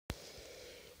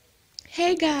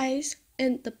Hey guys,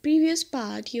 in the previous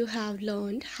part you have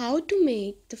learned how to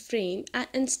make the frame and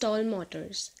install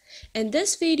motors. In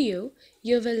this video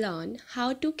you will learn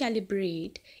how to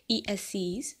calibrate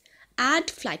ESCs, add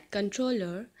flight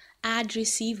controller, add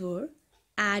receiver,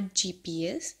 add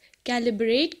GPS,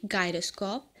 calibrate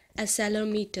gyroscope,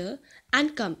 accelerometer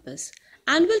and compass,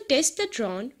 and will test the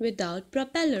drone without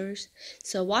propellers.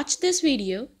 So watch this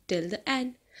video till the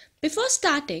end. Before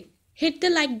starting, hit the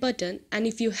like button, and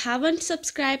if you haven't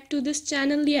subscribed to this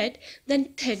channel yet,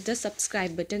 then hit the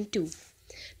subscribe button too.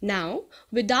 Now,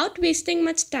 without wasting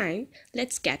much time,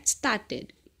 let's get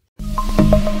started.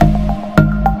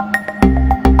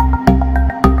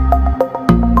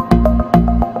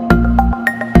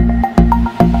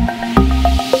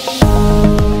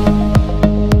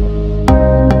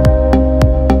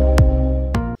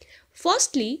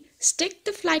 Firstly, stick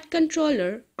the flight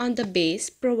controller on the base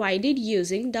provided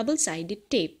using double-sided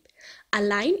tape.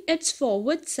 Align its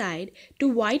forward side to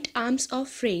white arms of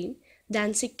frame,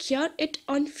 then secure it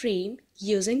on frame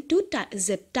using two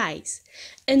zip ties.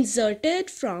 Insert it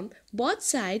from both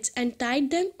sides and tie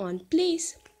them on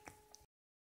place.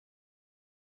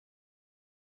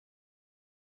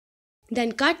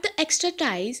 Then cut the extra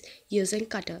ties using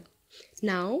cutter.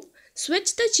 Now,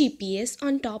 switch the GPS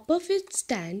on top of its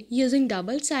stand using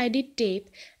double-sided tape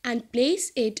and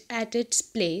place it at its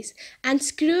place and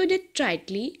screw it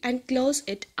tightly and close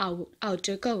its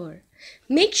outer cover.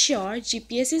 Make sure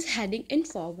GPS is heading in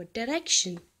forward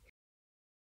direction.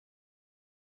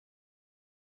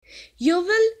 You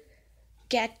will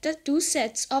get the two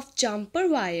sets of jumper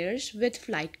wires with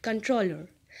flight controller.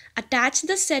 Attach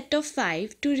the set of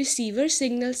 5 to receiver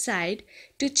signal side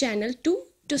to channel 2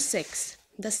 to 6.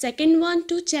 The second one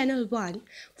to channel 1,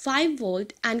 5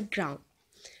 volt and ground.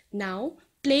 Now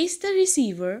place the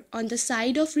receiver on the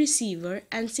side of receiver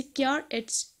and secure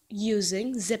it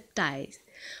using zip ties.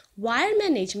 Wire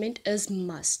management is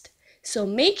must, so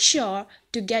make sure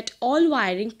to get all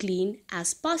wiring clean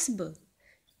as possible.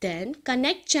 Then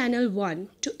connect channel 1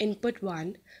 to input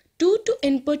 1, 2 to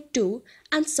input 2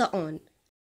 and so on.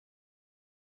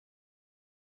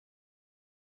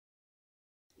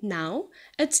 Now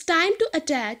it's time to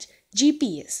attach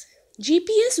GPS.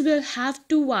 GPS will have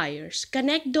two wires.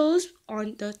 Connect those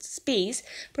on the space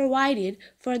provided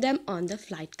for them on the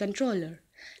flight controller.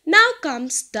 Now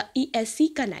comes the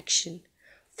ESC connection.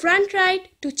 Front right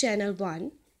to channel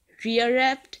 1, rear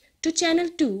left to channel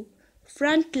 2,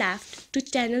 front left to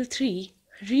channel 3,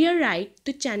 rear right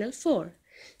to channel 4.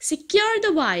 Secure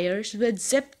the wires with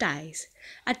zip ties.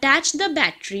 Attach the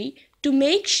battery to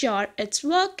make sure it's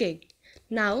working.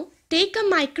 Now take a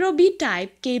micro B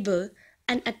type cable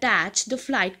and attach the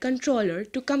flight controller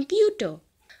to computer.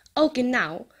 Okay,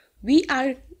 now we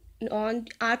are on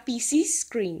our PC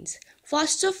screens.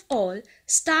 First of all,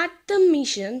 start the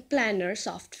Mission Planner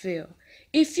software.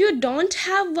 If you don't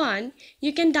have one,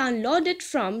 you can download it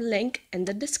from link in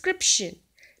the description.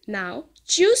 Now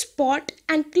choose port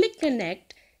and click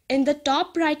connect in the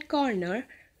top right corner.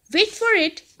 Wait for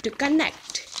it to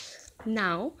connect.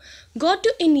 Now go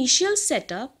to initial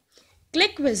setup,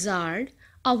 click wizard,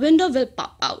 a window will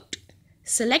pop out.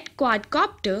 Select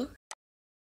Quadcopter.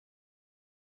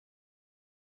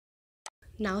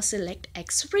 Now select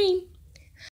X-frame.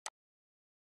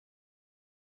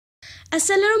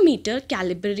 Accelerometer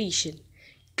calibration.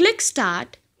 Click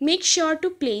start. Make sure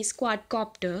to place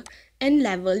quadcopter in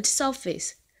leveled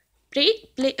surface.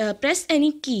 Press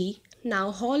any key.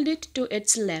 Now hold it to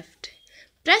its left.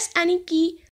 Press any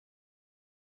key.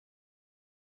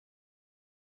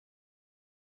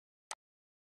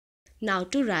 Now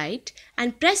to right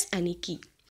and press any key.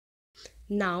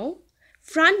 Now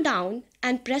front down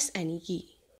and press any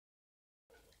key.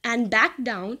 And back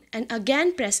down and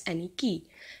again press any key.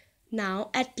 Now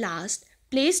at last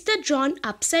place the drone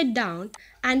upside down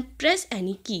and press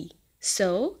any key.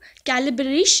 So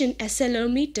calibration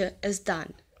accelerometer is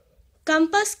done.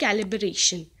 Compass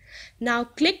calibration. Now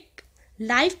click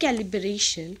live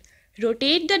calibration.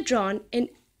 Rotate the drone in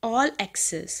all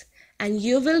axes and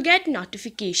you will get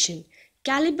notification.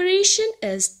 Calibration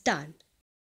is done.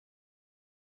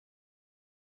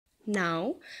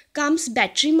 Now comes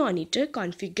battery monitor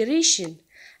configuration.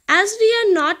 As we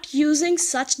are not using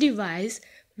such device,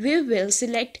 we will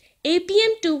select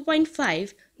APM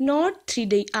 2.5 not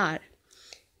 3DR.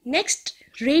 Next,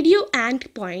 radio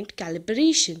endpoint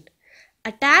calibration.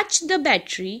 Attach the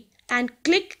battery and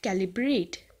click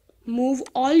calibrate. Move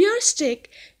all your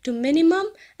stick to minimum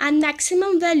and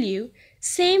maximum value,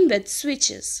 same with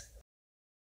switches.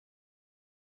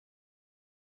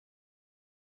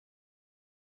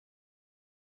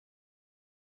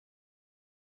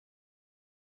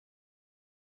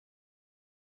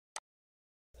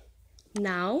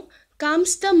 Now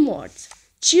comes the modes.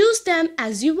 Choose them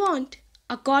as you want.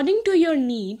 According to your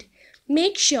need,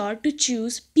 make sure to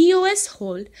choose POS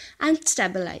hold and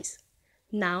stabilize.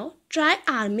 Now try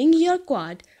arming your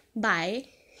quad by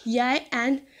yay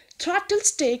and throttle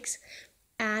sticks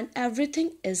and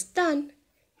everything is done.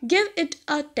 Give it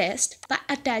a test by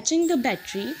attaching the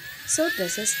battery. So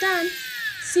this is done.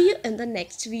 See you in the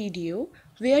next video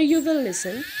where you will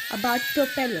listen about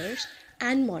propellers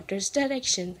and motors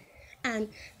direction. And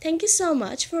thank you so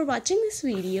much for watching this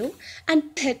video and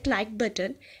hit like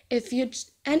button if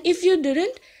you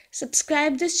didn't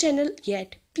subscribe this channel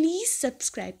yet, please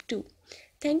subscribe too.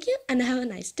 Thank you and have a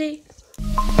nice day.